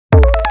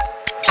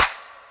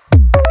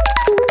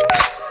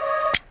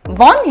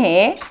Von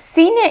here,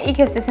 Senior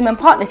Ecosystem and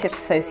Partnerships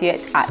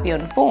Associate at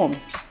Beyond Form.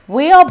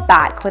 We are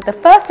back with the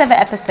first ever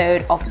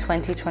episode of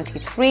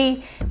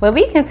 2023, where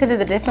we consider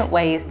the different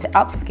ways to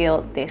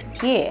upskill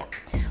this year.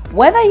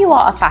 Whether you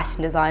are a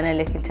fashion designer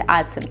looking to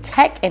add some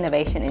tech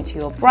innovation into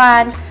your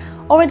brand,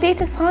 or a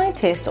data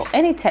scientist or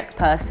any tech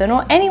person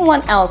or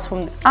anyone else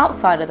from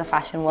outside of the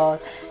fashion world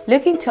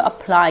looking to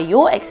apply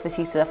your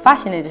expertise to the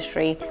fashion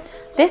industry,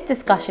 this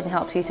discussion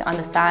helps you to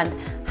understand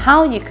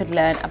how you could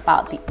learn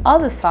about the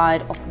other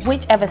side of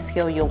whichever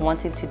skill you're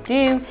wanting to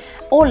do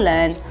or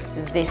learn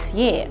this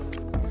year.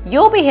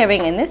 You'll be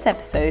hearing in this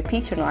episode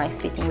Peter and I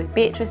speaking with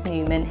Beatrice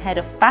Newman, Head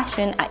of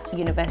Fashion at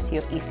University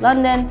of East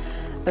London,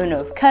 owner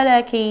of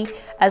Colorkey,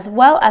 as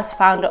well as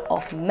founder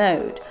of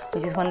Mode,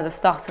 which is one of the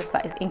startups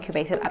that is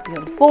incubated at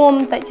Beyond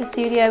Form Venture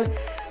Studio,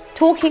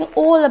 talking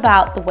all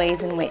about the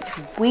ways in which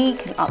we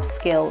can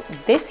upskill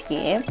this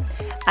year,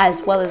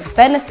 as well as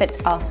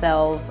benefit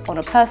ourselves on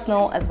a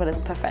personal as well as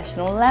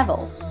professional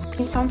level.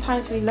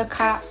 Sometimes we look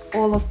at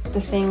all of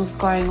the things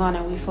going on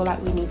and we feel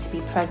like we need to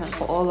be present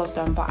for all of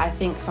them, but I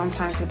think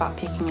sometimes it's about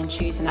picking and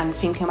choosing and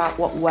thinking about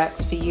what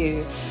works for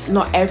you.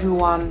 Not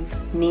everyone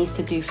needs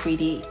to do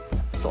 3D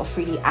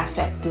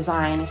asset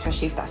design,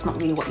 especially if that's not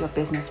really what your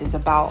business is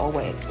about or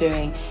what it's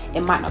doing.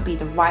 It might not be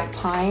the right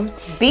time.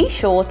 Be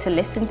sure to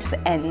listen to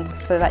the end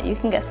so that you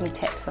can get some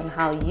tips on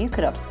how you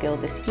could upskill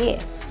this year.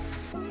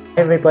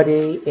 Hey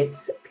everybody,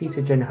 it's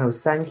Peter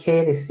Junho-Sang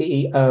here, the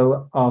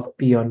CEO of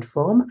Beyond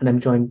Form, and I'm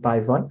joined by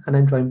Von and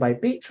I'm joined by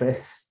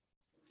Beatrice.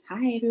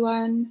 Hi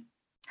everyone.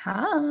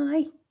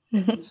 Hi.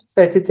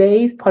 So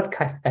today's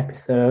podcast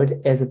episode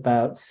is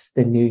about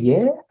the new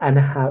year and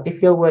how,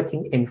 if you're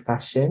working in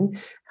fashion,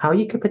 how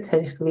you could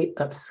potentially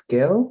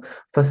upskill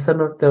for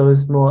some of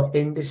those more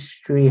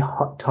industry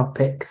hot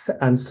topics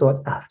and sought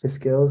after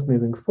skills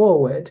moving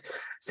forward.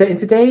 So in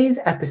today's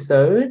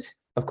episode,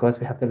 of course,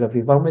 we have the lovely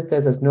Von with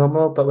us as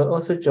normal, but we're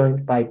also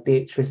joined by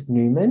Beatrice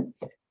Newman,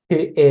 who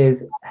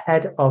is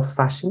Head of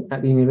Fashion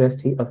at the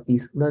University of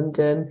East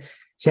London.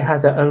 She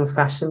has her own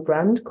fashion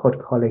brand called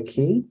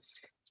Colorkey.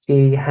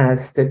 She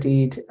has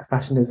studied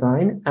fashion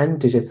design and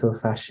digital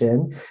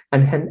fashion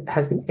and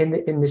has been in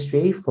the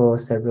industry for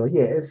several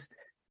years.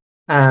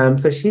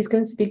 So she's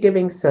going to be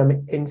giving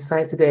some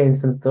insight today and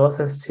some thoughts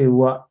as to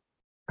what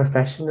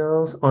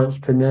professionals,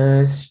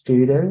 entrepreneurs,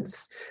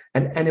 students,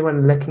 and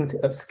anyone looking to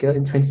upskill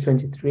in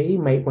 2023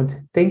 might want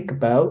to think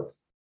about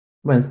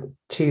when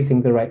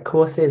choosing the right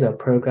courses or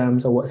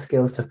programs or what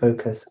skills to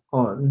focus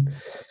on.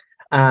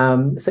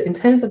 So in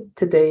terms of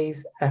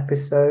today's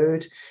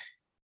episode,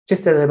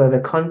 just a little bit of a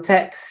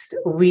context,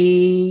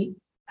 we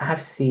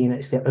have seen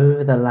actually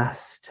over the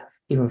last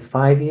even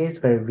 5 years,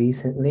 very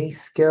recently,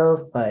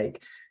 skills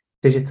like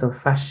digital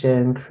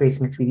fashion,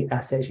 creating 3D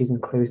assets using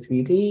Clone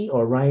 3D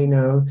or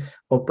Rhino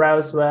or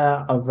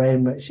Browseware are very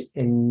much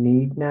in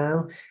need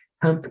now.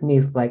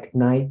 Companies like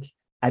Nike,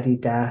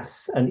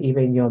 Adidas, and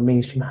even your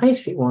mainstream high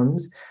street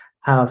ones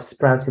have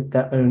sprouted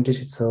their own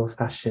digital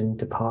fashion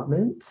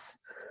departments.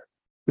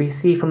 We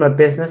see from a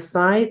business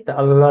side that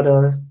a lot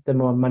of the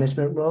more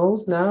management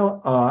roles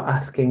now are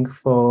asking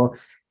for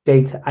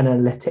data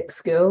analytics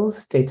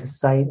skills, data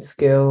science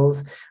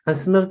skills, and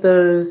some of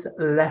those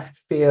left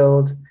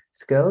field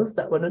skills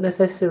that were not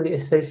necessarily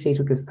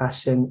associated with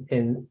fashion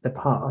in the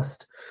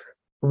past.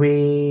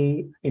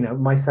 We,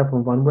 myself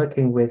and Von,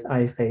 working with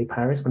IFA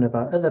Paris, one of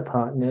our other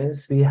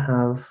partners, we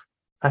have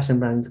fashion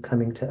brands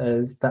coming to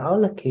us that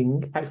are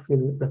actively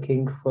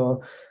looking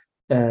for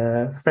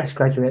fresh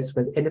graduates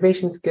with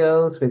innovation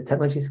skills, with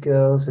technology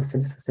skills, with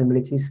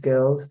sustainability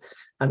skills,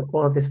 and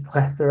all of this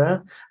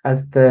plethora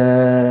as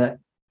the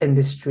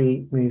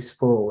industry moves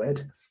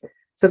forward.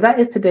 So that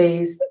is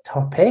today's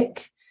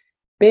topic.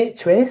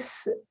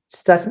 Beatrice,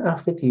 starting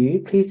off with you,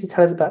 please do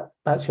tell us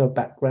about your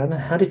background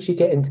and how did you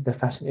get into the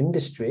fashion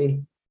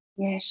industry?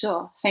 Yeah,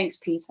 sure. Thanks,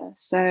 Peter.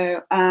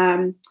 So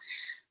I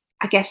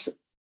guess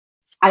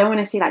I don't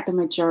want to say like the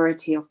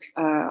majority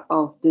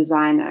of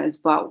designers,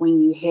 but when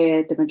you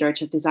hear the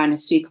majority of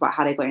designers speak about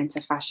how they got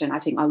into fashion, I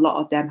think a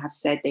lot of them have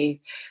said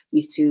they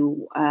used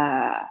to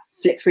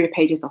flip through the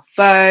pages of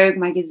Vogue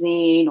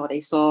magazine, or they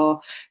saw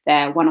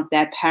one of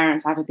their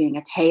parents either being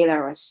a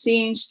tailor or a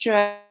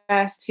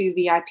seamstress, to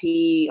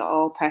VIP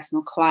or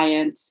personal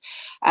clients.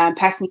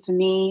 Personally, for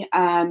me,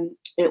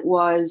 it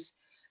was.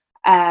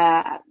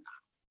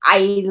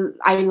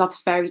 I loved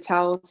fairy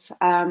tales,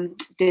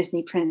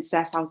 Disney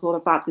princess. I was all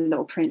about the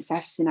little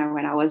princess,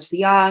 when I was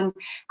young.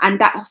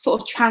 And that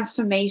sort of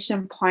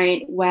transformation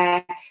point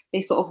where they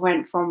sort of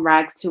went from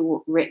rags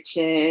to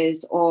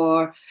riches,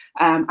 or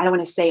I don't want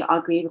to say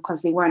ugly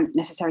because they weren't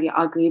necessarily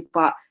ugly,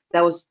 but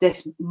there was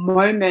this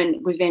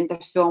moment within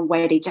the film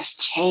where they just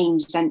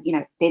changed and,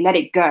 they let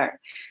it go,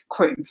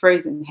 quoting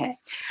Frozen here.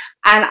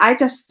 And I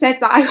just said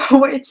that I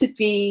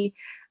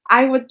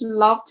would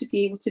love to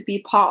be able to be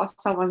part of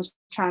someone's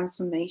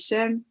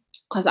transformation,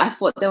 because I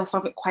thought there was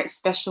something quite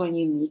special and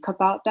unique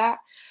about that.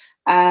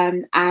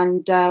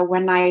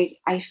 When I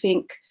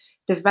think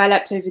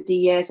developed over the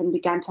years and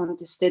began to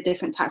understand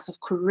different types of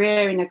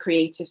career in a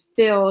creative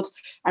field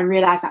and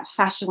realized that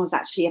fashion was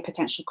actually a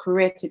potential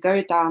career to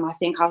go down, I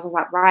think I was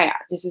like, right,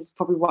 this is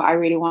probably what I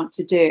really want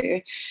to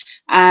do.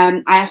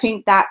 I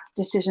think that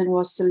decision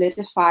was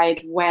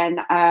solidified when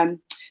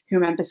who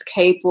remembers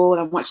cable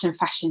and watching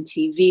fashion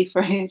TV,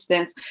 for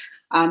instance,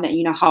 that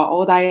you know how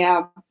old I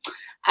am.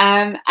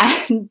 And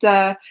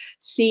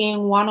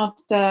seeing one of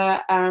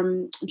the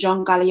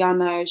John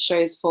Galliano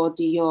shows for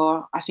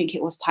Dior, I think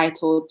it was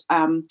titled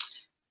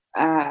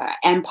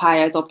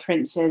Empires or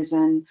Princes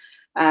and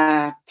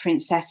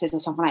Princesses or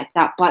something like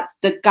that. But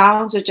the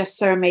gowns are just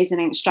so amazing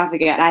and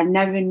extravagant. I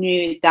never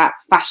knew that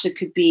fashion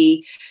could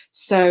be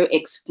so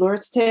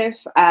explorative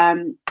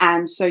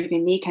and so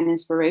unique and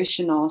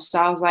inspirational. So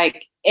I was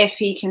like, if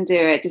he can do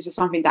it, this is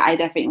something that I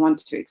definitely want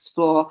to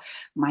explore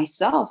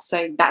myself.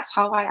 So that's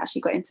how I actually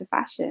got into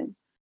fashion.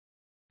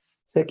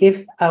 So it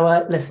gives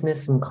our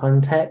listeners some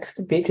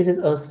context. Beatrice is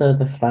also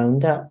the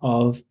founder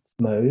of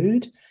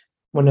Mode,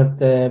 one of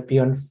the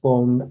Beyond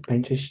Form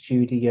Venture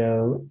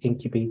Studio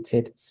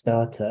incubated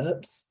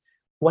startups.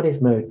 What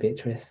is Mode,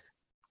 Beatrice?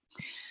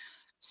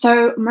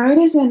 So Mode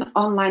is an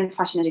online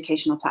fashion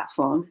educational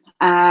platform.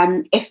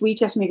 If we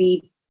just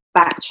maybe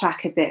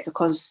backtrack a bit,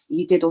 because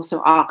you did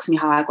also ask me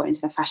how I got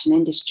into the fashion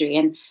industry,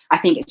 and I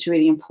think it's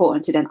really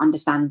important to then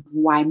understand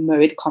why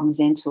Mode comes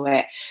into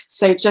it.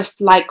 So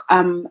just like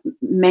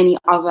many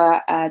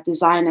other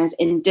designers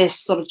in this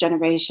sort of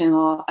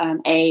generational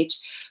age,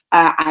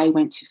 I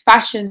went to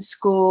fashion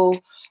school,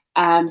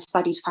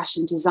 studied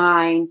fashion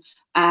design.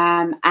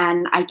 And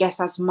I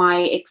guess as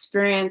my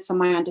experience and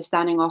my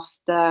understanding of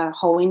the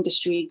whole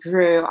industry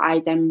grew, I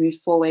then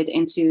moved forward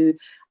into,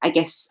 I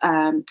guess,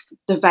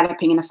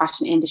 developing in the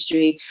fashion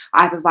industry,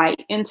 either by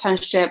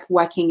internship,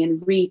 working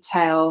in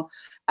retail,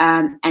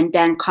 and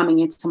then coming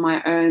into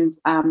my own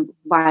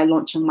by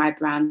launching my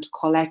brand,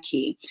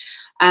 Koleki.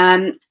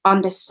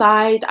 On the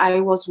side,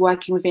 I was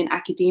working within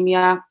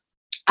academia.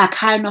 I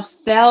kind of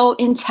fell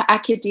into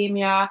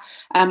academia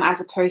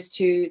as opposed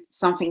to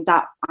something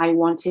that I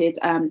wanted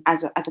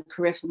as a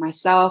career for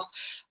myself.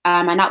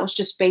 And that was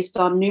just based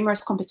on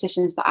numerous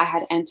competitions that I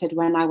had entered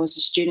when I was a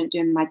student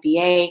doing my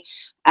BA.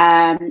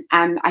 And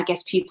I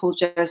guess people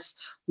just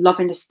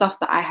loving the stuff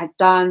that I had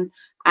done.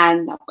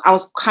 And I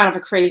was kind of a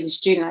crazy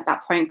student at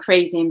that point,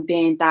 crazy in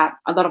being that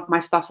a lot of my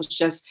stuff was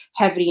just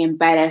heavily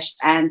embellished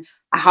and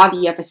I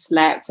hardly ever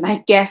slept. And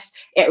I guess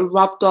it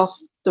rubbed off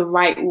the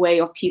right way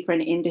of people in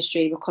the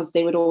industry because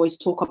they would always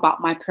talk about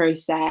my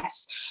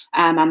process.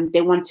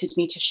 They wanted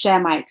me to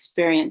share my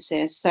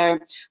experiences. So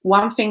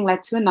one thing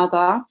led to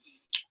another.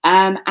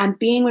 And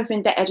being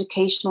within the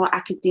educational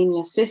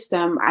academia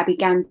system, I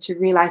began to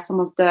realize some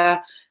of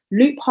the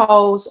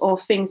loopholes or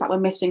things that were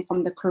missing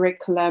from the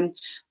curriculum,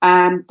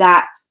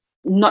 that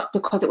not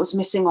because it was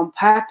missing on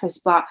purpose,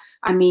 but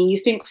I mean, you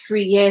think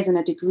 3 years in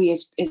a degree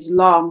is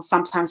long,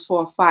 sometimes 4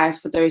 or 5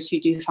 for those who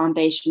do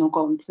foundation or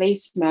golden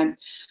placement.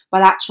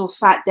 But actual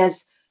fact,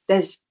 there's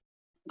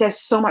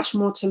so much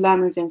more to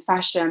learn within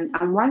fashion.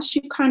 And once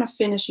you kind of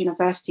finish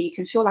university, you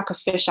can feel like a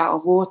fish out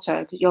of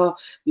water. You're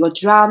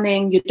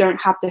drowning, you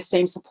don't have the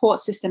same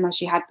support system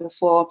as you had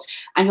before,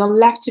 and you're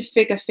left to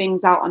figure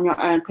things out on your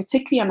own,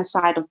 particularly on the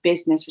side of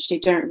business, which they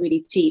don't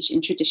really teach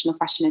in traditional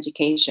fashion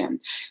education.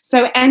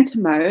 So enter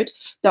Mode,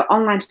 the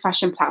online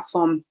fashion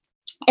platform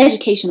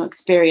educational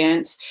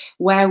experience,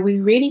 where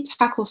we really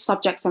tackle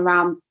subjects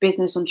around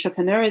business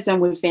entrepreneurism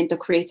within the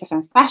creative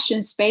and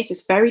fashion space.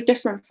 Is very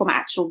different from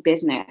actual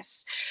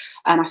business.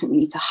 I think we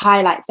need to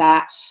highlight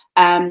that.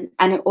 And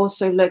it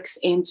also looks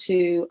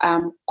into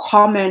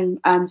common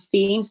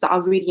themes that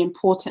are really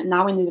important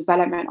now in the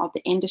development of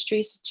the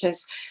industry, such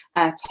as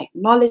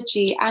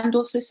technology and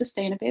also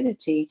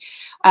sustainability.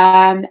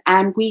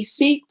 And we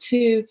seek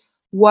to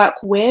work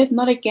with,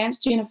 not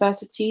against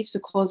universities,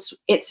 because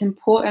it's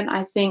important,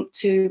 I think,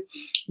 to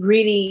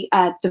really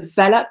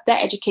develop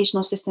the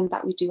educational system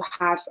that we do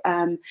have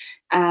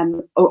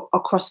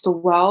across the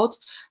world.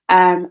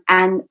 And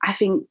I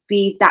think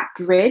be that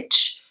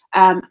bridge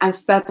and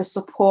further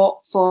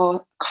support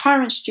for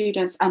current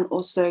students and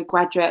also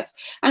graduates,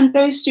 and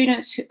those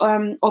students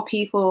or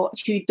people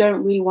who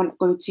don't really want to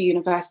go to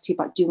university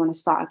but do want to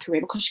start a career,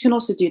 because you can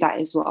also do that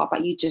as well,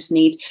 but you just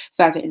need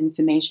further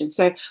information.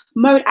 So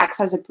Mode acts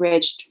as a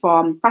bridge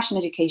from fashion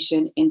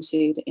education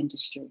into the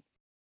industry.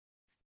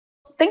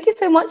 Thank you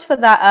so much for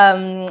that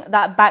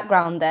that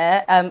background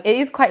there. It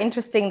is quite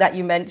interesting that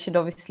you mentioned,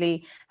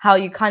 obviously, how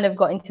you kind of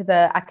got into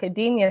the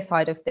academia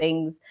side of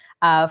things,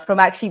 from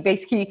actually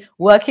basically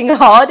working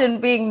hard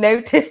and being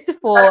noticed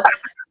for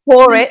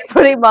it,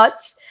 pretty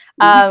much.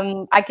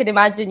 I can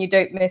imagine you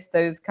don't miss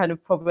those kind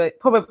of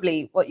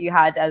probably what you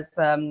had as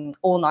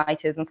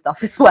all-nighters and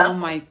stuff as well. Oh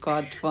my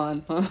God,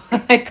 Juan.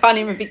 I can't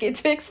even begin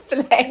to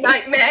explain.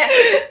 Nightmare.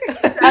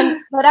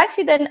 But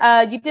actually then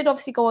you did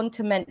obviously go on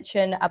to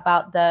mention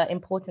about the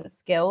important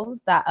skills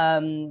that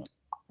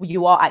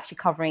you are actually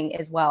covering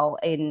as well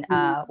in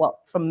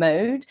from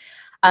Mode.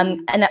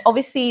 And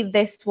obviously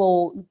this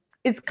will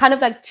it's kind of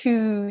like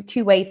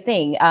two-way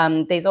thing.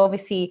 There's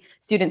obviously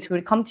students who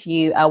would come to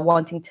you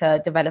wanting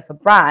to develop a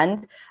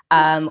brand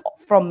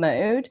from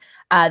Mode.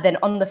 Then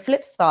on the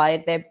flip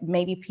side, there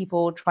may be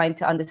people trying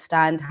to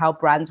understand how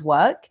brands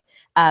work.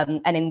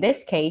 And in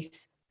this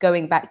case,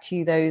 going back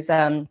to those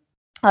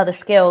other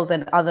skills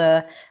and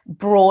other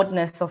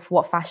broadness of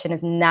what fashion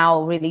is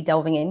now really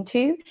delving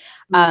into,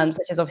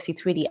 such as obviously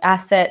 3D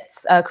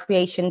assets,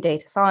 creation,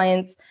 data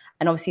science,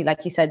 and obviously,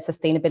 like you said,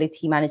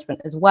 sustainability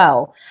management as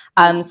well.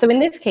 So in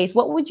this case,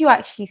 what would you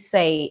actually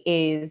say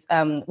is,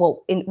 what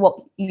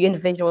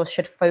individuals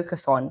should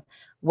focus on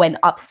when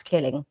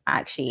upskilling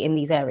actually in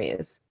these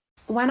areas?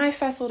 When I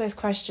first saw those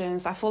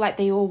questions, I feel like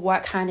they all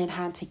work hand in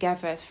hand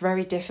together. It's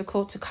very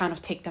difficult to kind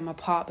of take them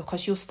apart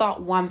because you'll start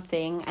one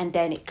thing and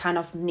then it kind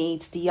of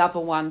needs the other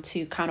one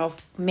to kind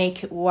of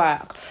make it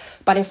work.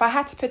 But if I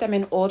had to put them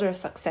in order of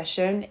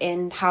succession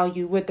in how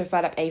you would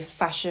develop a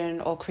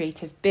fashion or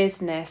creative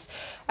business,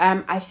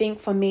 I think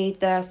for me,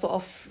 the sort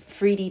of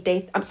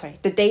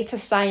the data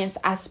science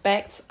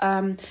aspect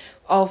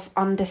of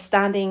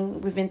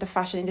understanding within the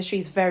fashion industry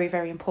is very,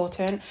 very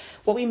important.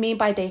 What we mean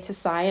by data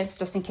science,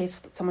 just in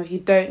case some of you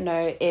don't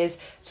know, is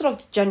sort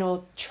of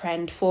general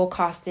trend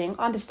forecasting,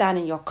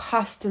 understanding your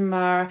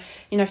customer,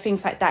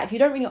 things like that. If you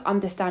don't really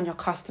understand your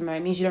customer,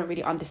 it means you don't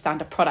really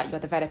understand the product you're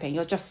developing.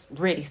 You're just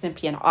really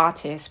simply an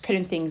artist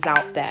putting things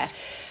out there.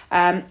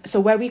 So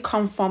where we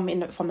come from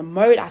from the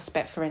mode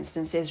aspect, for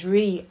instance, is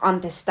really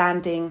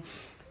understanding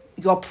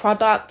your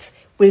product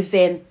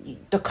within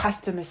the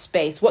customer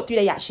space. What do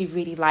they actually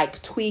really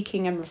like?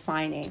 Tweaking and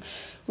refining.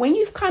 When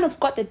you've kind of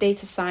got the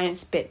data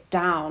science bit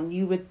down,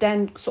 you would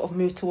then sort of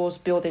move towards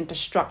building the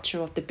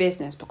structure of the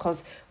business,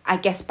 because I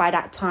guess by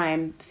that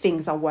time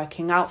things are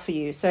working out for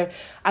you. So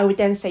I would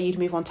then say you'd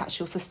move on to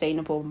actual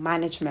sustainable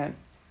management.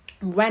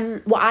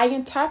 What I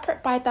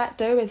interpret by that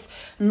though is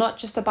not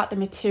just about the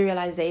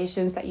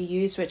materializations that you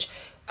use, which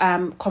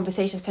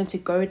conversations tend to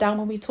go down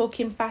when we talk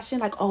in fashion,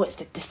 like, oh, it's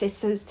the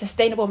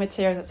sustainable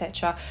materials,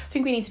 etc. I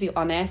think we need to be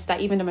honest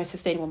that even the most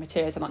sustainable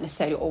materials are not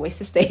necessarily always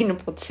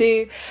sustainable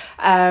too,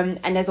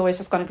 and there's always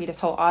just going to be this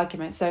whole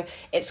argument. So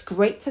it's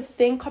great to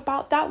think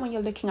about that when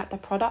you're looking at the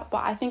product,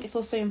 but I think it's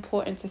also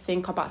important to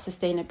think about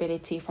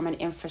sustainability from an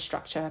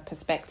infrastructure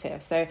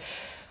perspective. So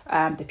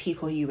the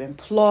people you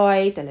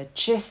employ, the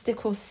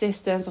logistical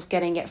systems of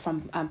getting it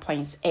from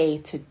points A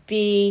to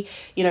B,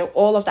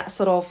 all of that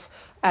sort of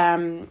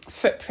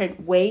footprint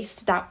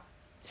waste that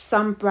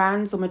some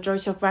brands or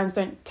majority of brands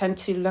don't tend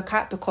to look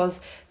at, because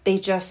they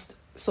just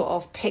sort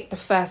of pick the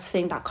first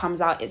thing that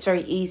comes out. It's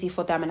very easy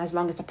for them, and as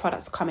long as the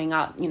product's coming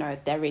out,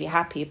 they're really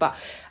happy. But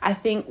I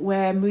think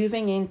we're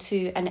moving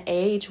into an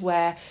age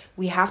where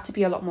we have to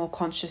be a lot more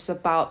conscious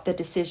about the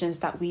decisions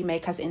that we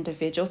make as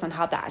individuals and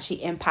how that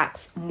actually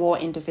impacts more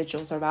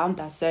individuals around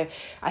us. So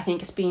I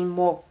think it's being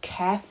more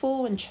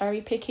careful and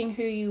cherry picking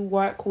who you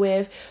work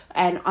with,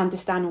 and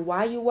understanding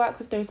why you work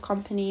with those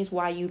companies,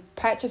 why you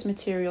purchase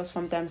materials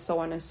from them, so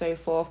on and so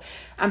forth,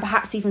 and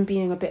perhaps even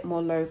being a bit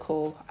more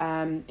local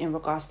in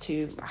regards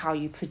to how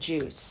you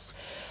produce.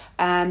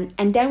 And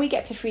then we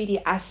get to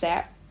 3D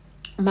asset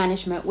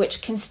management,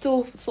 which can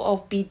still sort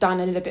of be done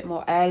a little bit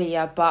more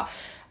earlier, but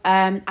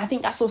I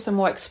think that's also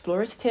more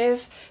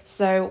explorative.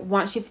 So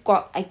once you've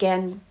got,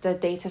 again, the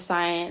data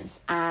science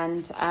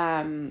and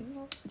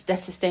the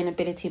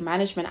sustainability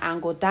management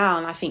angle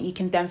down, I think you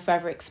can then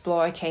further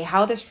explore, okay,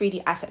 how does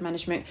 3D asset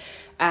management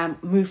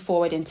move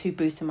forward into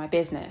boosting my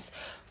business?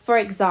 For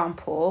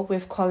example,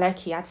 with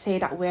Koleki, I'd say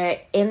that we're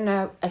in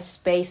a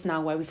space now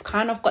where we've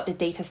kind of got the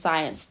data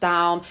science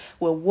down.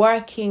 We're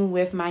working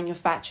with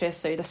manufacturers,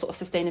 so the sort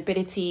of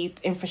sustainability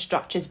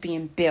infrastructure is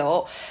being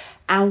built.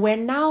 And we're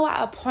now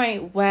at a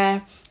point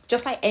where,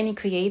 just like any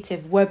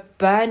creative, we're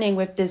burning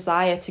with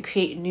desire to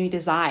create new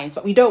designs,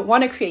 but we don't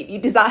want to create new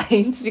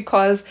designs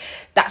because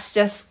that's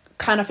just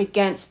kind of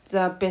against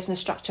the business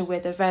structure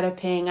we're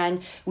developing,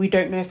 and we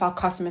don't know if our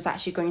customers are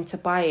actually going to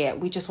buy it.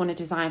 We just want to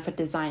design for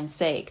design's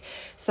sake.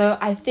 So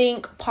I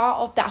think part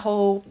of that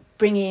whole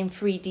bringing in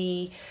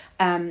 3D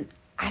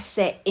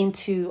asset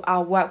into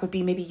our work would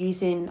be maybe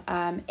using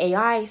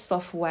AI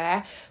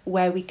software,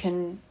 where we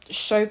can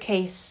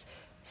showcase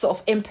sort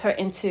of input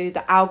into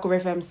the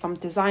algorithm, some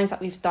designs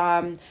that we've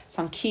done,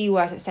 some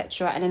keywords,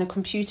 etc., and then a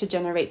computer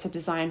generates a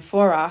design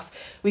for us.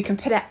 We can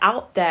put it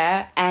out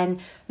there and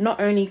not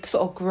only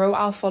sort of grow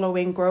our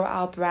following, grow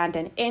our brand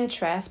and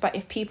interest, but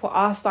if people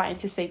are starting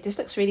to say, this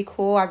looks really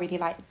cool, I really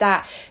like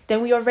that,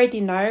 then we already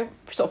know,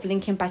 sort of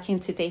linking back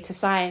into data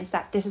science,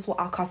 that this is what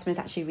our customers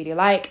actually really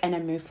like, and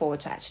then move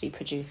forward to actually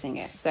producing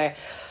it. So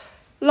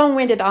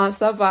long-winded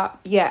answer, but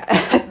yeah,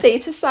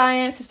 data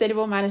science,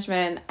 sustainable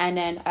management, and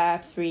then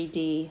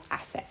 3D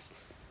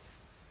assets.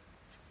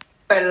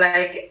 But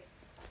like,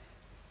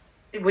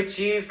 would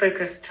you try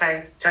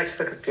to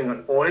focus doing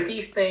on all of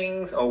these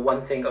things, or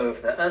one thing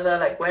over the other?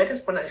 Like, where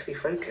does one actually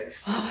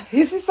focus? Oh,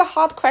 this is a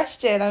hard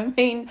question. I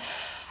mean,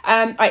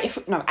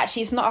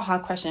 actually, it's not a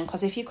hard question,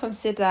 because if you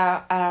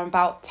consider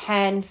about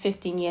 10,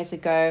 15 years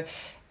ago,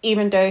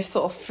 even though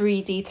sort of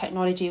 3D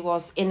technology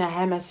was in a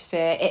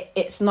hemisphere,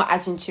 it's not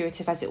as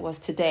intuitive as it was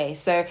today.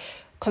 So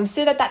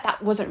consider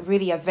that wasn't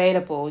really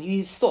available.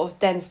 You sort of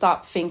then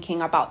start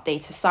thinking about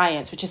data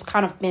science, which has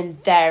kind of been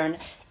there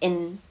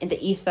in the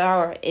ether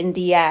or in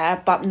the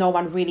air, but no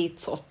one really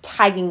sort of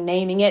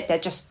naming it. They're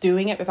just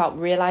doing it without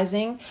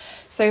realizing.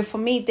 So for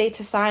me,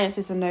 data science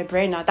is a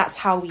no-brainer. That's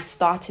how we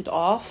started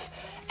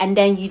off. And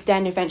then you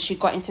then eventually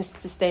got into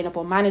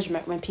sustainable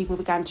management when people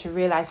began to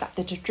realize that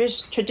the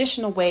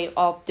traditional way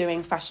of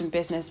doing fashion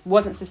business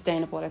wasn't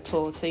sustainable at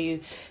all. So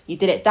you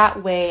did it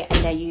that way,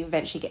 and then you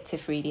eventually get to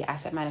 3D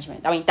asset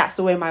management. I mean, that's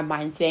the way my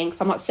mind thinks.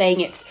 I'm not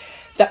saying it's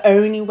the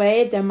only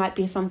way. There might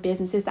be some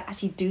businesses that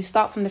actually do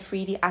start from the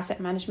 3D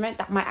asset management.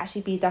 That might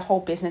actually be the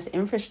whole business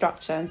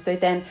infrastructure. And so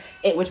then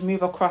it would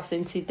move across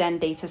into then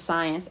data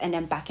science and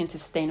then back into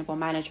sustainable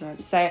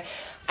management. So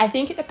I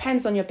think it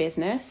depends on your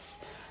business.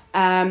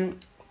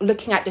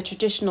 Looking at the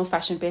traditional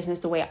fashion business,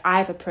 the way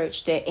I've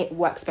approached it, it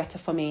works better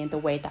for me in the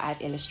way that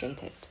I've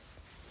illustrated.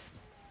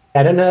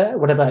 I don't know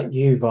what about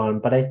you, Vaughn,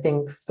 but I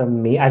think for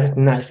me, I've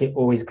naturally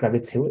always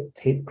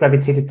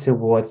gravitated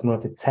towards more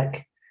of the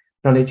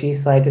technology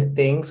side of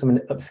things from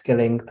an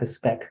upskilling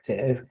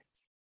perspective.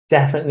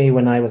 Definitely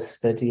when I was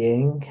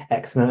studying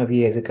X amount of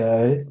years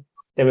ago,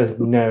 there was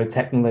no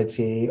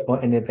technology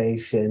or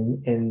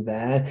innovation in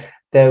there.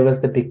 There was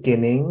the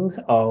beginnings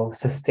of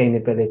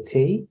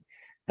sustainability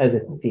as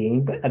a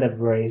theme, but at a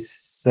very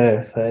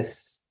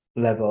surface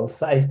level.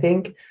 So I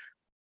think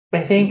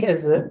from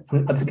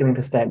an upskilling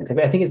perspective,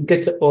 I think it's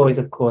good to always,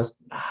 of course,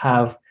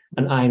 have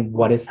an eye on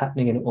what is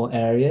happening in all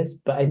areas,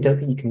 but I don't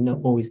think you can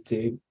always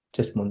do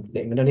just one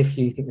thing. I don't know if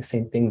you think the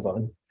same thing,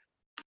 Vaughn.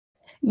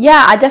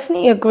 Yeah, I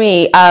definitely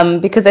agree.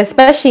 Because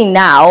especially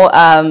now,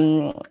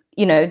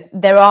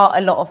 there are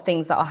a lot of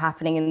things that are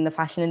happening in the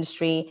fashion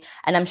industry,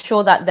 and I'm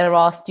sure that there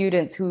are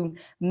students who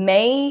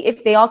may,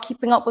 if they are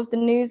keeping up with the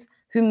news,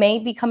 who may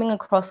be coming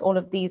across all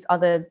of these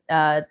other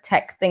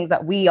tech things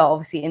that we are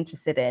obviously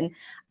interested in,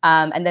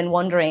 and then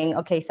wondering,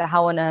 okay, so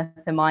how on earth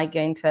am I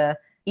going to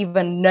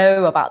even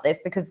know about this?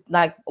 Because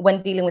like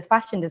when dealing with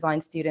fashion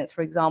design students,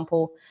 for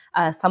example,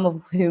 some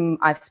of whom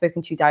I've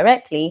spoken to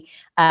directly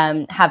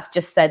have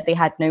just said they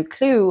had no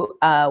clue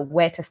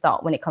where to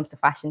start when it comes to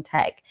fashion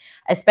tech,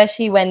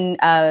 especially when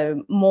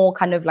more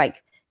kind of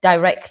like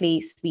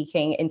directly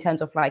speaking in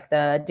terms of like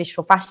the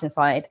digital fashion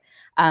side.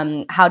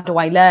 How do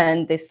I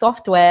learn this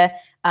software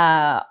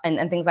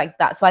and things like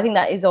that? So I think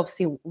that is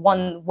obviously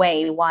one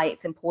way why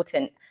it's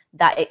important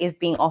that it is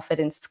being offered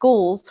in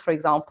schools, for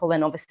example,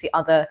 and obviously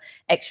other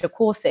extra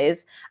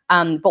courses.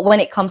 But when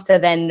it comes to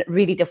then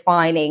really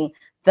defining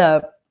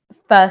the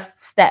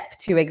first step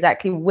to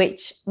exactly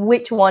which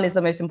one is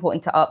the most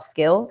important to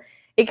upskill,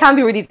 it can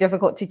be really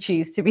difficult to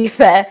choose, to be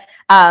fair.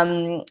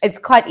 It's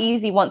quite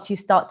easy once you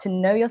start to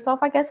know yourself,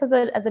 I guess, as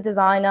a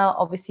designer.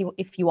 Obviously,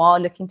 if you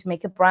are looking to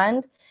make a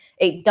brand,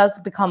 it does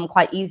become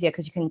quite easier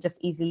because you can just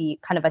easily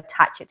kind of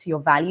attach it to your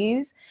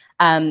values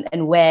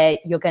and where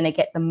you're going to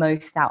get the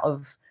most out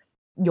of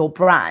your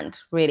brand,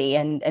 really,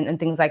 and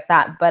things like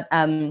that. But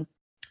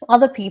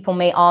other people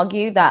may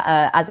argue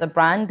that as a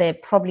brand, they're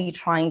probably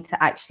trying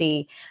to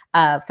actually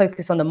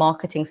focus on the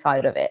marketing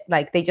side of it.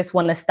 Like they just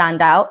want to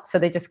stand out. So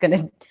they're just going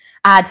to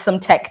add some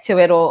tech to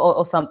it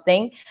or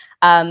something.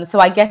 So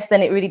I guess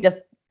then it really does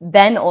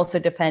then also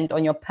depend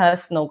on your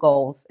personal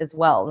goals as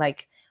well.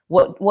 Like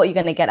what you're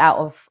going to get out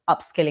of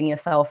upskilling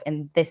yourself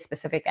in this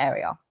specific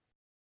area.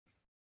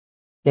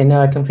 Yeah,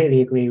 no, I completely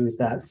agree with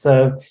that.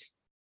 So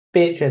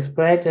Beatrice,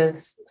 where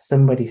does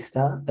somebody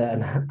start there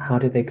and how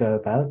do they go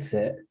about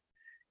it?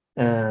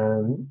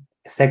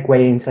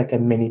 Segue into like a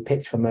mini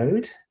pitch for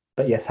Mode.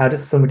 But yes, how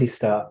does somebody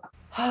start?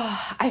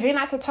 I think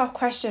that's a tough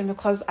question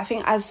because I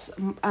think as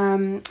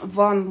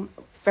Vaughn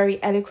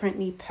very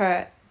eloquently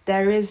put,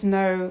 there is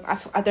no,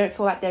 I don't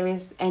feel like there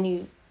is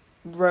any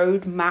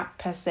roadmap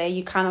per se.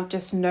 You kind of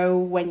just know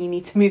when you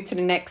need to move to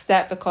the next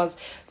step because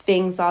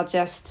things are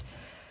just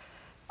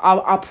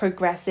are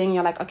progressing.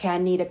 You're like, okay, I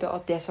need a bit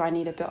of this or I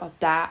need a bit of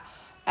that.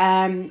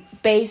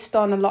 Based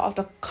on a lot of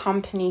the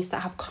companies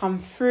that have come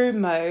through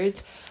Mode,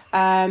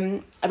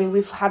 I mean,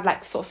 we've had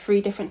like sort of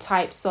 3 different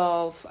types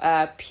of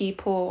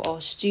people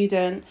or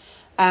student.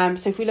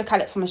 So if we look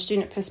at it from a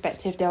student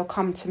perspective, they'll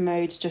come to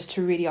Mode just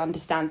to really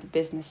understand the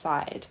business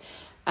side.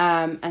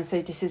 And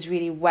so this is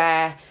really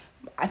where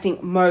I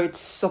think Mode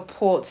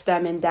supports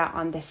them in their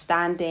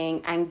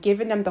understanding and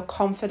giving them the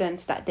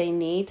confidence that they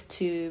need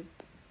to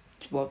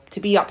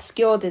be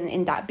upskilled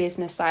in that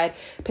business side,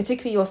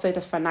 particularly also the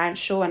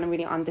financial and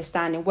really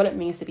understanding what it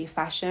means to be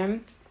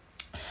fashion.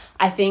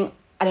 I think,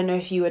 I don't know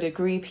if you would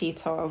agree,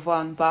 Peter or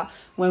Vaughn, but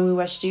when we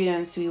were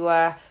students, we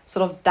were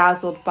sort of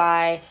dazzled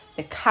by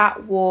the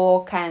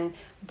catwalk and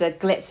the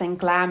glitz and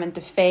glam and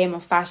the fame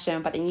of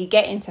fashion. But then you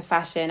get into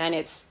fashion and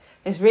it's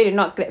really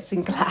not glitz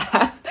and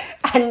glam.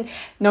 And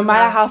no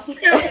matter how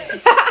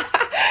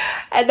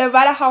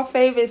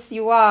famous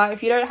you are,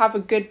 if you don't have a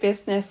good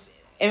business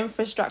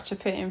infrastructure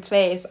put in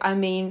place, I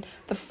mean,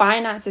 the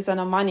finances and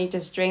the money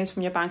just drains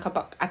from your bank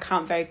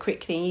account very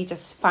quickly, and you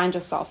just find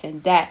yourself in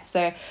debt.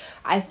 So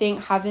I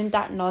think having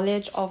that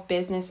knowledge of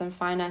business and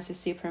finance is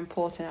super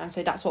important. And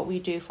so that's what we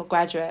do for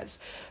graduates.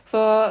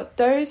 For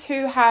those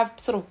who have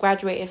sort of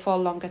graduated for a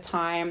longer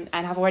time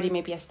and have already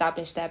maybe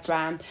established their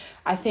brand,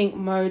 I think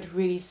Mode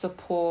really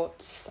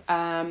supports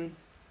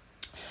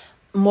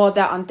more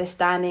their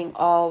understanding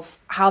of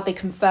how they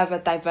can further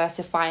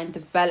diversify and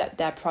develop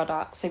their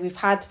products. So we've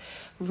had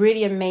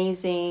really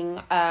amazing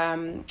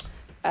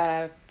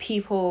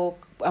people,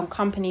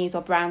 companies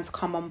or brands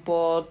come on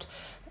board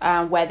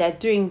where they're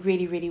doing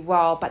really, really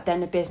well, but then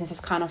the business is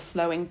kind of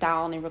slowing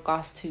down in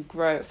regards to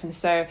growth. And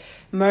so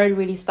Mode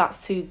really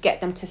starts to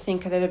get them to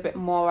think a little bit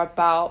more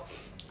about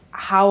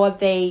how are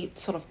they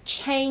sort of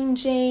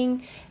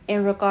changing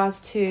in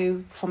regards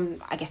to,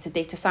 from I guess the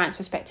data science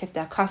perspective,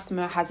 their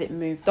customer, has it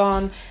moved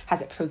on,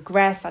 has it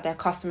progressed, are their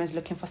customers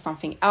looking for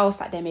something else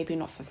that they're maybe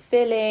not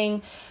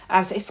fulfilling.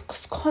 So it's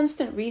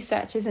constant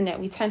research, isn't it?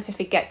 We tend to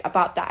forget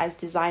about that as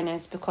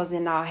designers, because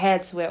in our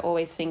heads we're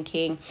always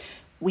thinking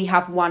we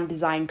have one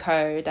design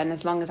code, and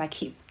as long as I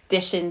keep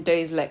dishing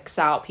those looks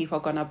out, people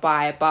are gonna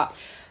buy. But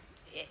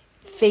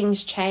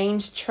things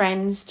change,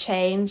 trends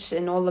change,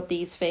 and all of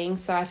these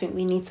things. So I think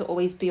we need to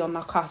always be on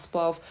the cusp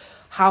of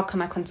how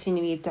can I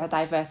continue to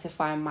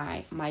diversify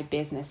my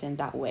business in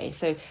that way.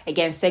 So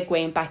again,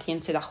 segueing back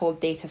into the whole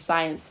data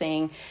science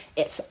thing,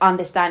 it's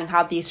understanding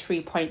how these 3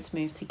 points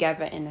move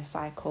together in a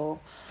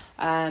cycle.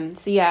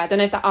 So yeah, I don't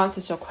know if that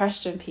answers your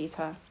question,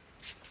 Peter.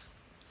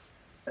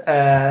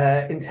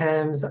 In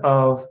terms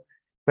of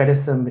where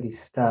does somebody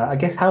start, I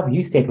guess, how have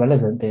you stayed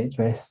relevant,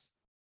 Beatrice?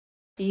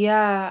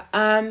 Yeah,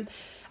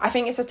 I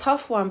think it's a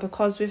tough one,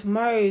 because with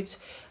Mode,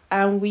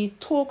 we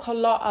talk a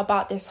lot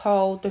about this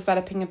whole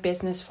developing a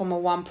business from a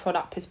one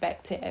product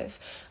perspective.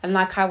 And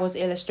like I was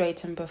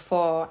illustrating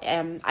before,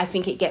 I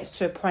think it gets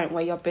to a point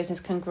where your business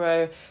can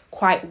grow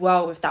quite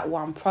well with that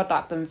one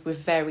product and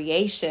with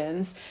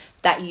variations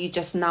that you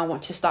just now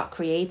want to start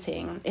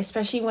creating,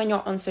 especially when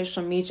you're on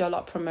social media a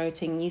lot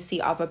promoting, you see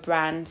other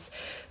brands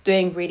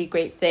doing really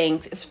great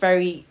things. It's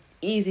very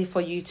easy for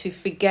you to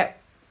forget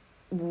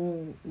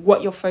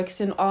what you're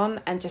focusing on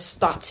and just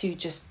start to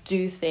just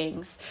do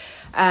things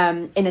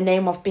in the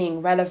name of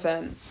being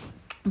relevant.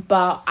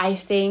 But I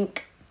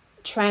think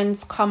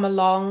trends come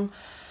along,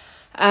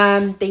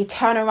 they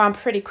turn around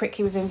pretty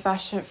quickly within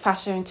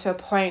fashion to a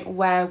point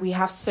where we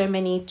have so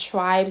many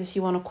tribes, if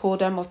you want to call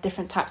them, of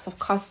different types of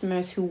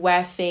customers who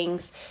wear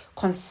things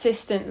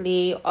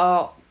consistently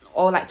or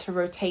like to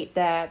rotate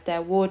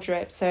their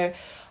wardrobe. So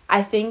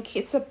I think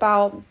it's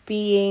about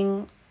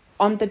being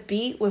on the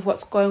beat with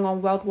what's going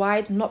on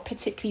worldwide, not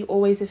particularly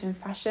always within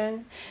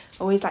fashion. I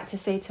always like to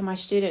say to my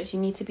students, you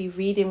need to be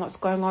reading what's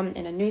going on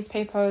in the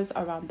newspapers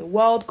around the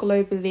world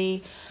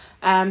globally,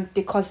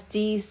 because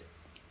these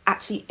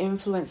actually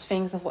influence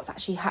things of what's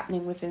actually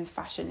happening within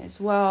fashion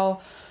as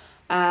well.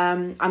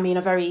 I mean,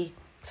 a very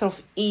sort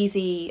of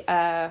easy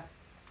way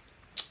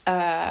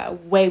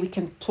we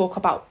can talk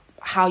about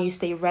how you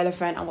stay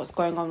relevant and what's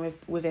going on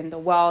within the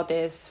world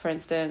is, for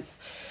instance,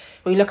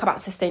 we look about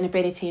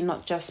sustainability,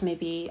 not just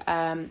maybe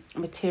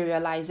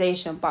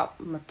materialization, but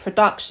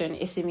production.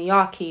 Issey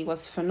Miyake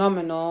was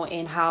phenomenal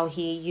in how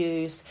he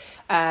used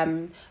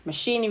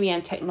machinery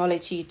and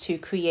technology to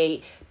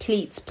create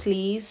pleats,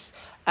 please,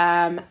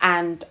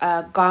 and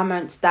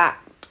garments that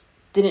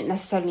didn't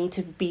necessarily need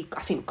to be,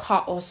 I think,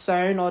 cut or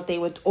sewn, or they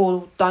were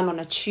all done on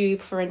a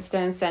tube, for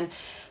instance. And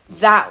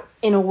that,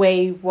 in a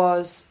way,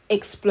 was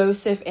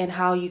explosive in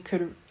how you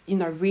could,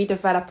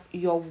 redevelop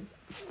your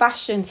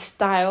fashion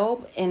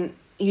style in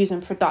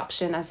using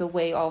production as a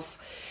way of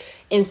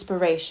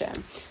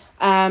inspiration.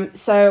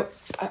 So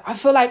I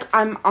feel like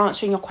I'm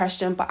answering your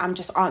question, but I'm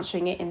just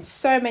answering it in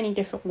so many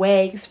different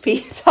ways,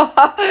 Peter,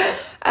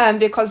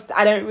 because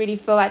I don't really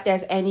feel like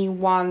there's any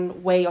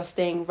one way of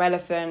staying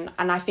relevant.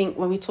 And I think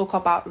when we talk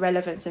about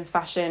relevance in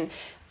fashion,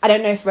 I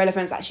don't know if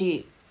relevance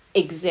actually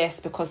exists,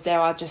 because there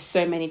are just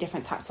so many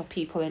different types of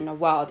people in the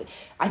world.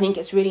 I think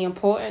it's really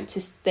important to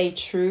stay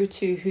true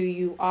to who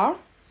you are,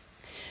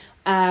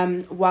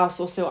 whilst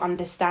also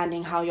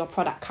understanding how your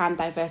product can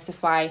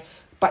diversify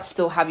but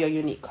still have your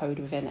unique code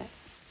within it.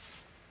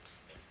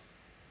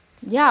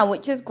 Yeah,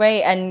 which is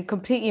great and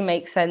completely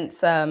makes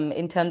sense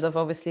in terms of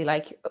obviously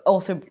like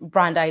also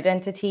brand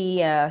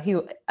identity,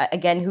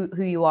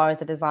 who you are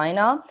as a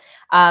designer,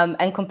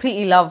 and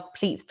completely love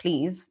Pleats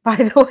Please, by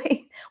the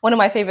way, one of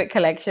my favorite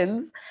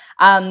collections.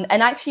 And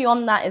actually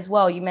on that as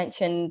well, you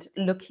mentioned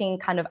looking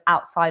kind of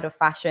outside of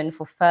fashion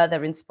for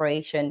further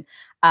inspiration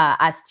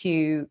as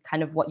to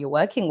kind of what you're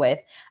working with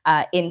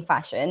in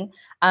fashion.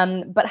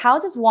 But how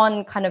does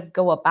one kind of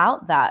go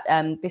about that?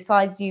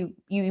 Besides you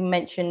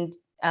mentioned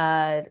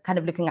kind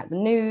of looking at the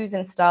news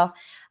and stuff,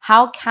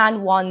 how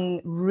can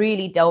one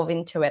really delve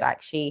into it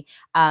actually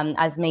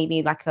as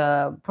maybe like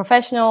a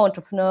professional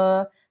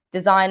entrepreneur,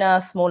 designer,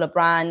 smaller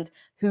brand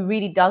who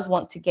really does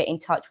want to get in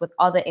touch with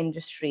other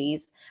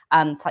industries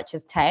such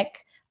as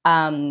tech?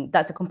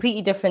 That's a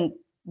completely different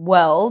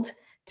world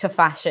to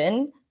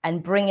fashion.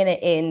 and bringing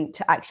it in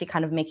to actually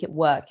kind of make it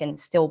work and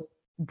still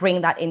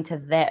bring that into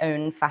their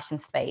own fashion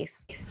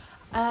space?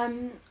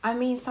 I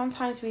mean,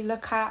 sometimes we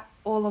look at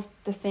all of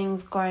the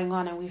things going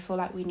on and we feel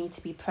like we need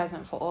to be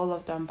present for all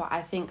of them. But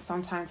I think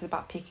sometimes it's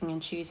about picking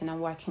and choosing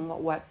and working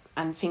what work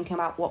and thinking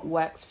about what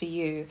works for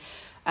you.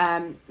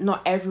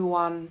 Not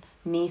everyone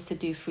needs to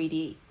do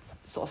 3D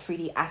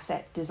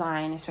asset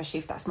design, especially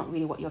if that's not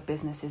really what your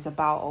business is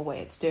about or what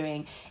it's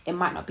doing. It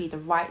might not be the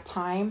right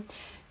time.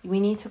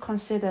 We need to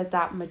consider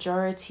that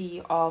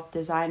majority of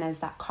designers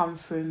that come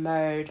through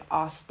Mode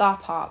are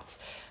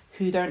startups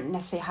who don't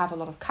necessarily have a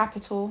lot of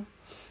capital.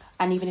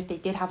 And even if they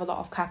did have a lot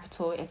of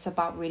capital, it's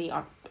about really,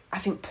 I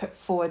think, put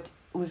forward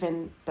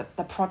within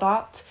the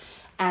product.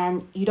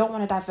 And you don't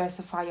want to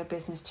diversify your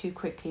business too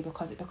quickly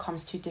because it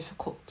becomes too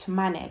difficult to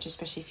manage,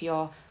 especially if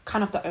you're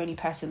kind of the only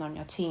person on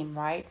your team,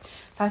 right?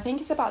 So I think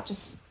it's about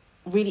just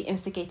really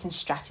instigating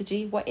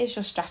strategy. What is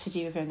your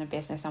strategy within the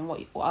business, and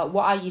what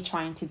are you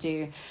trying to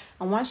do?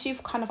 And once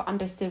you've kind of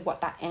understood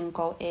what that end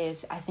goal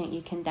is, I think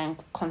you can then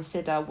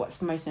consider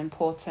what's most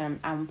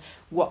important and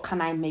what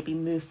can I maybe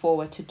move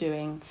forward to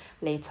doing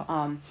later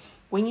on.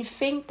 When you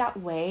think that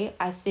way,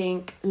 I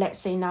think, let's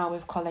say now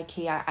with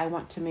Koleki, I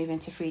want to move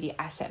into 3D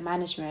asset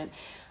management.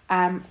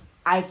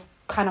 I've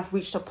kind of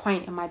reached a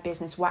point in my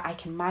business where I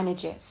can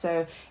manage it.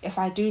 So if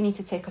I do need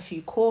to take a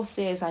few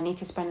courses, I need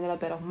to spend a little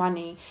bit of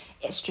money,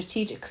 it's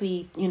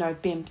strategically,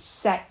 been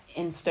set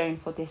in stone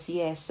for this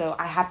year. So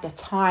I have the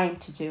time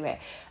to do it,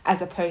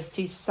 as opposed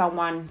to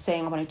someone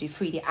saying, I want to do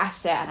 3D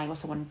asset and I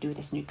also want to do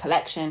this new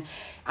collection.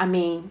 I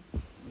mean,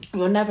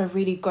 you're never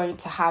really going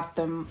to have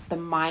the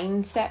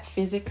mindset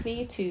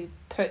physically to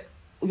put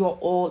your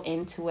all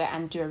into it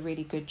and do a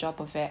really good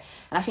job of it.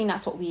 And I think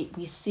that's what we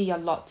see a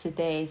lot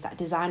today, is that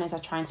designers are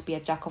trying to be a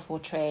jack of all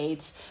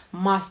trades,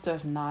 master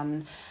of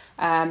none.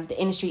 The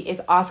industry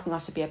is asking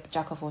us to be a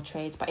jack of all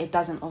trades, but it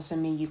doesn't also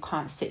mean you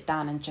can't sit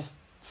down and just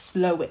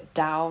slow it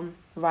down,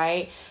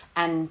 right?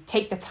 And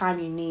take the time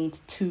you need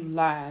to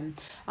learn.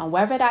 And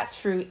whether that's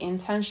through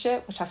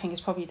internship, which I think is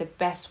probably the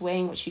best way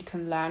in which you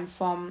can learn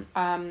from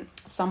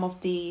some of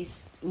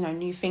these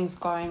new things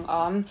going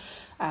on,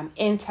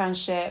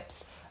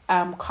 internships,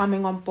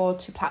 coming on board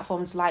to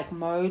platforms like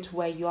Mode,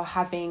 where you're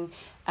having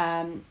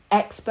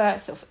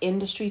experts of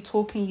industry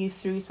talking you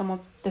through some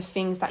of the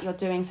things that you're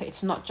doing. So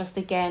it's not just,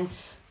 again,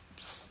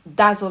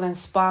 dazzle and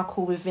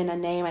sparkle within a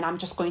name and I'm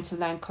just going to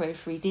learn Code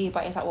 3D,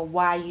 but it's like, well,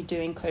 why are you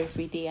doing Code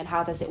 3D and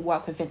how does it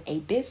work within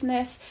a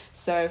business?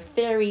 So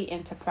theory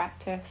into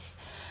practice.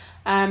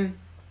 And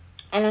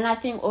then I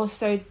think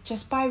also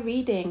just by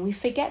reading, we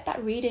forget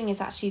that reading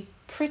is actually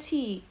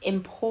pretty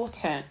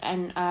important,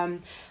 and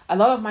a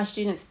lot of my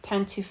students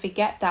tend to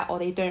forget that, or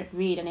they don't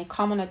read, and they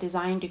come on a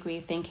design degree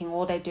thinking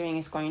all they're doing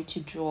is going to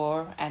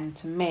draw and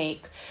to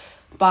make.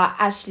 But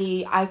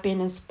actually, I've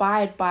been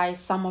inspired by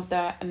some of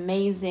the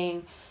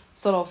amazing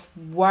sort of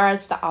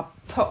words that are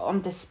put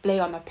on display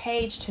on a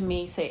page to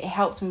me. So it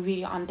helps me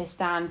really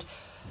understand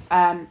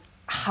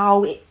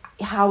how it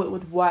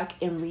would work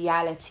in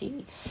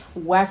reality.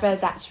 Whether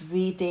that's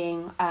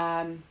reading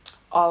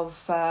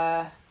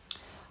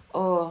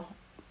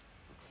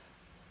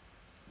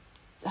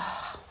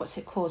what's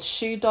it called?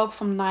 Shoe Dog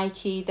from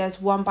Nike. There's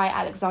one by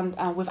Alexander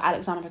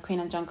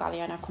McQueen and John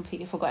Galliano. I've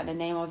completely forgotten the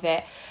name of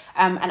it.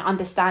 And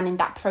understanding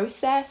that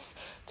process,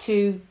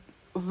 to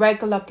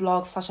regular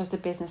blogs such as The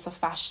Business of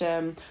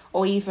Fashion,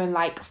 or even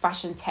like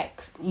fashion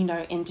tech,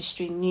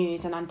 industry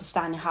news, and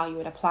understanding how you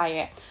would apply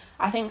it.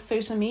 I think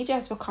social media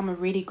has become a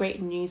really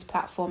great news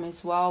platform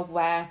as well,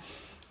 where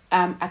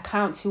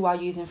accounts who are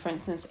using, for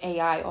instance,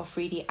 AI or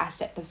 3D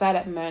asset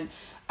development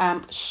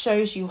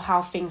shows you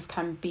how things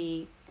can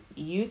be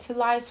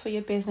utilized for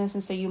your business.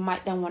 And so you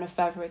might then want to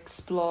further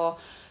explore,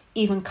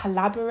 even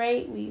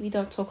collaborate. We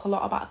don't talk a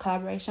lot about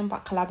collaboration,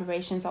 but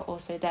collaborations are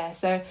also there.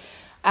 So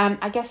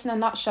I guess in a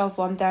nutshell,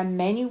 Vaughn, there are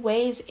many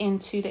ways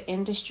into the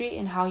industry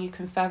and how you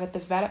can further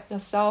develop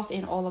yourself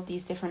in all of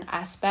these different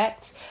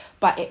aspects.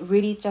 But it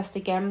really just,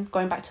 again,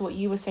 going back to what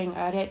you were saying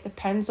earlier, it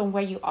depends on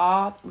where you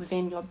are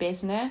within your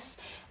business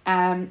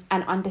and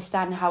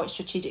understanding how it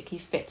strategically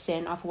fits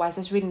in. Otherwise,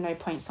 there's really no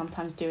point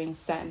sometimes doing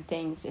certain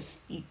things if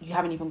you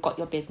haven't even got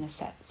your business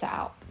set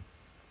out.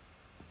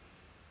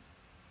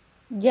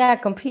 Yeah,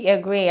 completely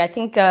agree. I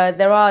think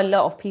there are a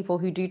lot of people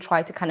who do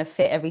try to kind of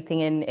fit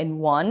everything in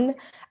one,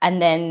 and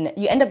then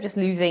you end up just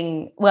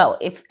losing, well,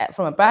 if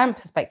from a brand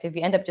perspective,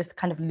 you end up just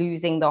kind of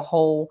losing the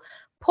whole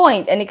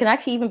point, and it can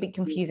actually even be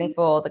confusing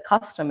for the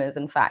customers,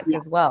 in fact,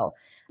 as well,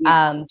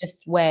 just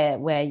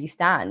where you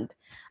stand.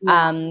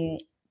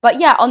 But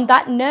yeah, on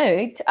that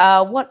note,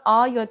 what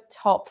are your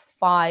top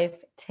 5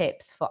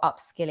 tips for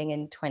upskilling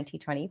in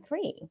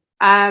 2023?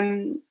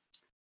 I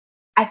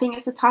think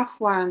it's a tough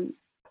one.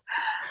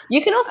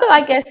 You can also,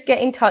 I guess, get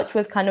in touch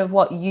with kind of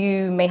what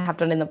you may have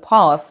done in the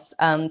past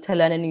to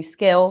learn a new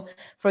skill.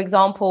 For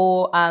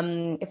example,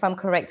 if I'm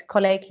correct,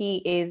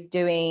 Koleki is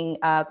doing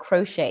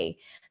crochet.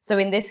 So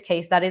in this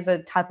case, that is a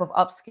type of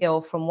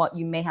upskill from what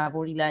you may have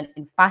already learned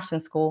in fashion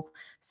school.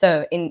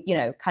 So in,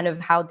 kind of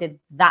how did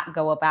that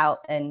go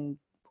about, and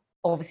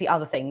obviously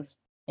other things.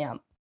 Yeah.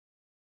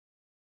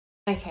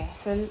 Okay,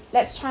 so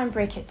let's try and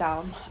break it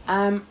down.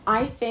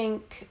 I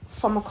think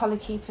from a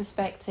quality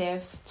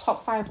perspective,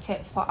 top 5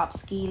 tips for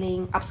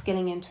upskilling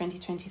in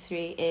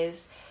 2023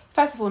 is,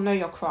 first of all, know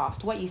your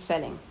craft. What are you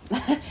selling?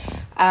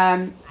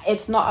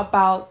 It's not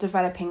about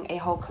developing a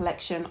whole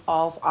collection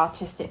of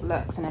artistic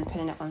looks and then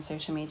putting it on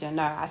social media.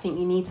 No, I think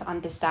you need to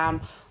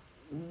understand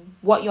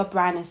what your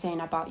brand is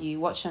saying about you,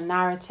 what's your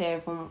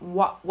narrative, and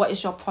what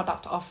is your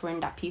product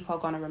offering that people are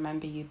going to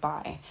remember you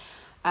by.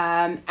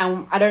 And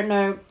I don't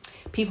know,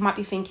 people might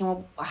be thinking,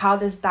 well, what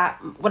does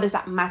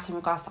that matter in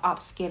regards to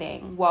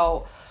upskilling?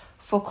 Well,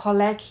 for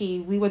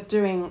Koleki, we were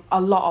doing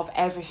a lot of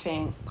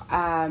everything,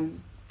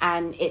 and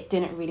it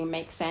didn't really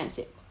make sense.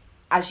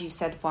 As you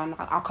said, Von,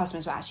 our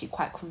customers were actually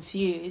quite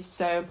confused.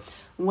 So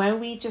when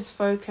we just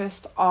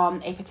focused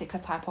on a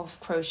particular type of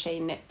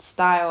crochet knit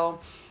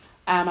style,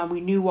 and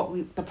we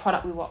knew the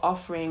product we were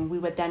offering, we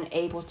were then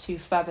able to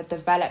further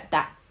develop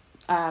that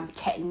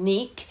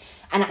technique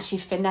and actually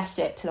finesse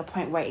it to the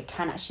point where it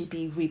can actually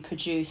be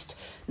reproduced,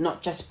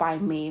 not just by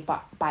me,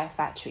 but by a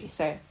factory.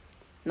 So,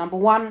 number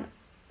one,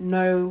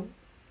 know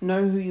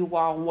who you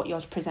are and what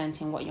you're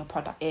presenting, what your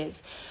product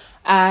is.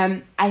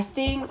 I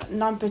think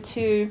number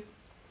two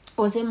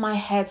was in my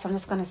head, so I'm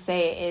just going to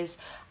say it is,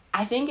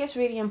 I think it's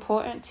really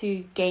important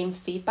to gain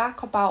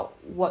feedback about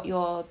what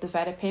you're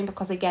developing,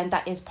 because again,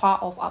 that is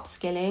part of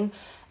upskilling.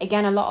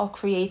 Again, a lot of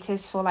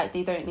creators feel like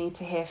they don't need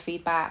to hear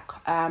feedback,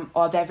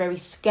 or they're very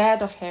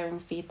scared of hearing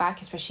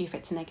feedback, especially if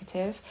it's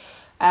negative.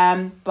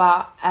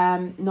 But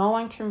no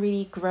one can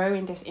really grow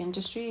in this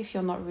industry if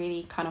you're not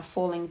really kind of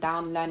falling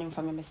down, learning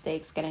from your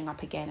mistakes, getting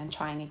up again and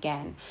trying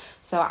again.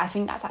 So I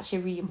think that's actually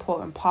a really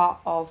important part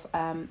of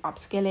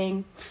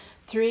upskilling.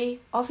 3,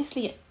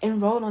 obviously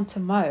enroll onto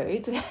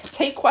Mode,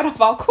 take one of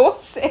our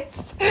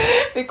courses,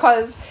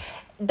 because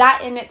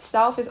that in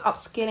itself is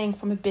upskilling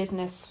from a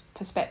business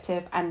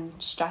perspective and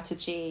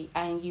strategy,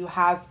 and you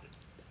have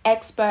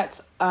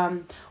experts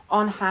on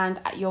hand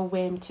at your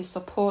whim to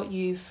support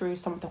you through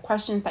some of the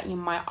questions that you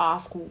might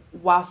ask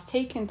whilst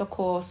taking the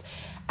course,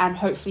 and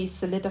hopefully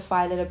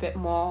solidify a little bit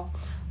more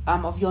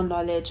of your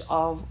knowledge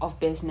of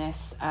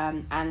business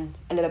and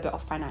a little bit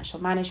of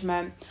financial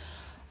management.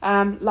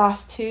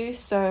 Last 2,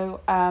 so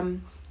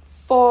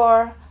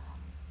 4,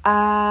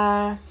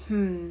 I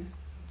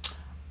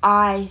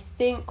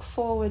think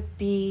 4 would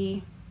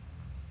be,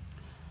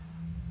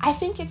 I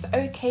think it's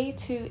okay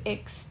to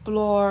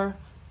explore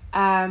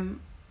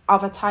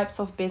other types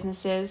of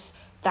businesses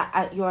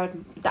that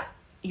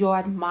you're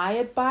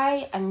admired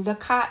by, and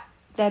look at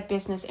their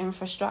business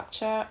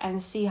infrastructure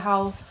and see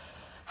how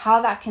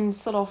that can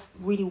sort of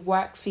really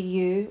work for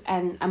you,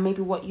 and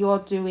maybe what you're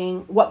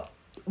doing,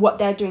 what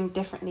they're doing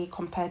differently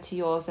compared to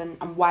yours, and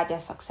why they're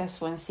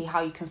successful, and see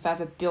how you can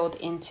further build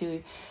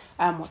into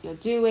what you're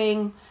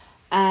doing.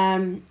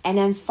 And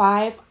then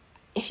 5,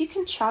 if you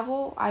can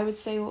travel, I would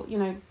say,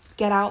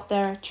 get out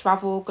there,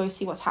 travel, go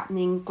see what's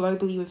happening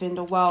globally within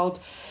the world.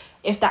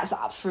 If that's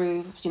up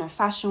through,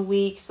 fashion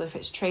weeks, or if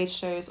it's trade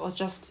shows, or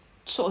just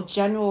sort of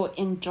general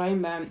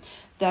enjoyment.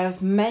 There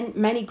have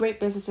many great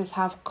businesses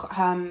have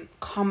come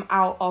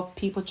out of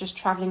people just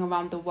traveling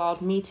around the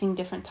world, meeting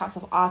different types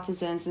of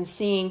artisans and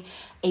seeing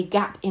a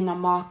gap in the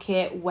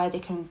market where they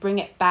can bring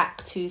it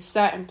back to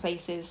certain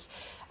places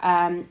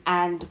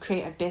and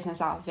create a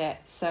business out of it.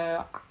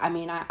 So,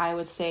 I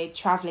would say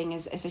traveling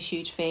is a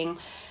huge thing.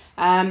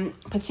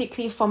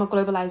 Particularly from a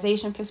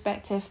globalization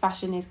perspective,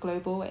 fashion is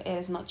global. It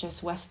is not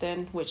just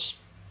Western, which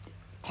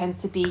tends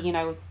to be,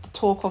 the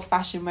talk of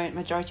fashion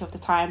majority of the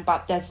time,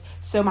 but there's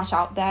so much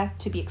out there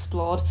to be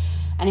explored.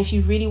 And if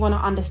you really want to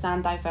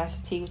understand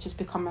diversity, which has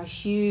become a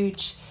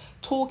huge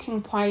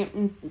talking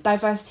point,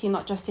 diversity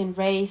not just in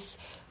race,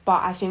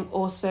 but I think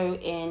also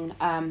in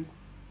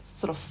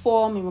sort of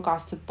form, in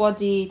regards to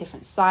body,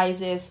 different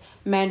sizes,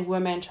 men,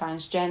 women,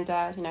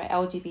 transgender,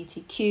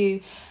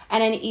 LGBTQ,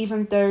 and then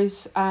even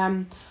those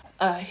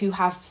who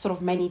have sort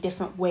of many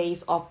different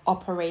ways of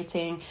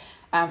operating.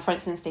 For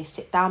instance, they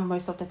sit down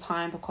most of the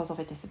time because of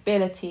a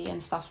disability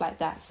and stuff like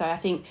that. So I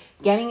think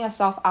getting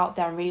yourself out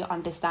there and really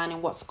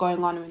understanding what's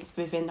going on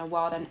within the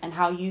world and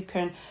how you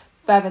can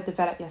further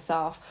develop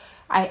yourself.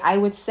 I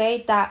would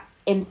say that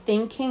in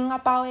thinking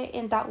about it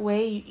in that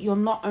way, you're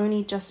not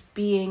only just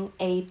being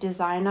a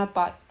designer,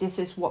 but this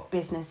is what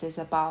business is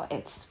about.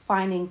 It's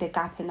finding the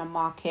gap in the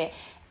market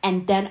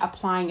and then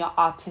applying your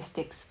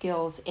artistic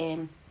skills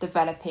in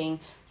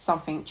developing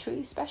something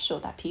truly special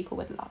that people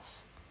would love.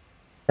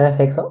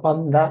 Perfect. So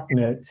on that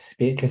note,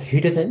 Beatrice,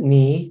 who doesn't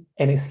need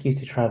an excuse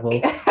to travel?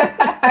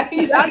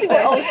 That's it.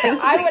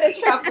 I want to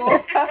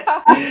travel.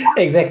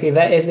 Exactly.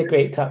 That is a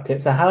great top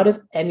tip. So how does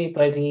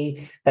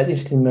anybody that's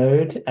interested in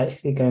Mode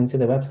actually go into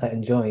the website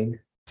and join?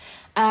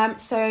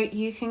 So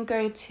you can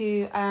go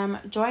to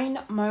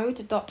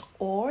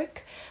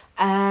joinmode.org.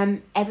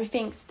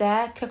 Everything's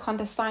there. Click on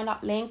the sign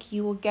up link.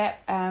 You will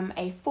get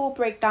a full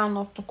breakdown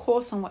of the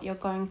course and what you're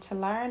going to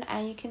learn,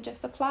 and you can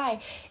just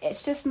apply.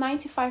 It's just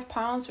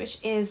 £95, which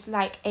is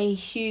like a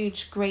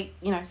huge, great,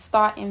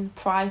 starting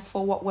price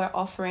for what we're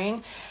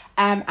offering.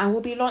 And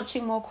we'll be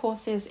launching more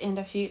courses in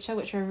the future,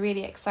 which we're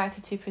really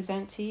excited to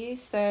present to you.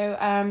 So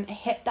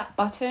hit that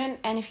button.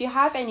 And if you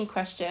have any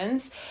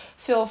questions,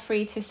 feel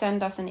free to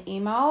send us an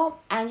email.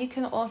 And you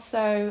can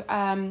also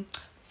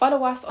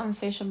follow us on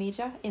social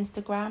media,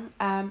 Instagram,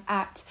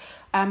 at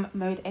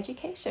Mode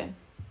Education.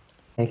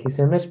 Thank you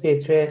so much,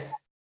 Beatrice.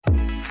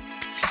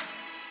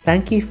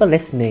 Thank you for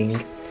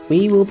listening.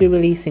 We will be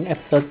releasing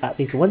episodes at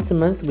least once a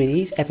month, with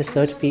each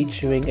episode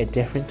featuring a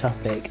different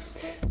topic.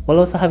 We'll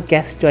also have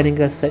guests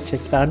joining us, such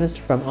as founders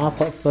from our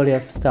portfolio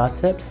of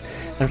startups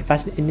and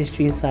fashion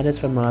industry insiders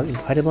from our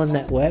incredible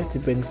network, to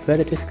bring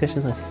further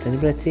discussions on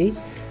sustainability,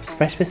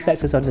 fresh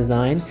perspectives on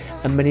design,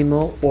 and many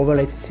more, all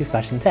related to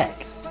fashion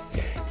tech.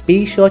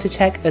 Be sure to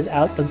check us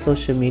out on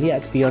social media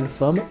at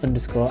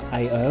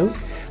beyondform_io,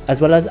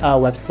 as well as our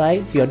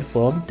website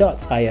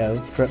beyondform.io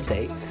for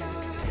updates.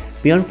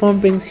 Beyond Form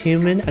brings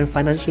human and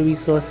financial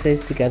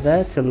resources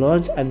together to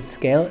launch and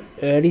scale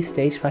early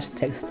stage fashion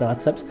tech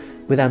startups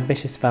with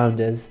ambitious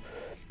founders.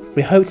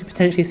 We hope to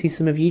potentially see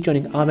some of you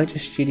joining our venture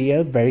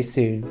studio very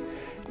soon.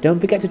 Don't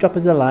forget to drop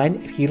us a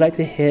line if you'd like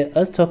to hear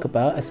us talk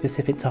about a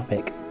specific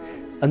topic.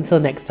 Until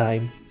next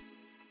time.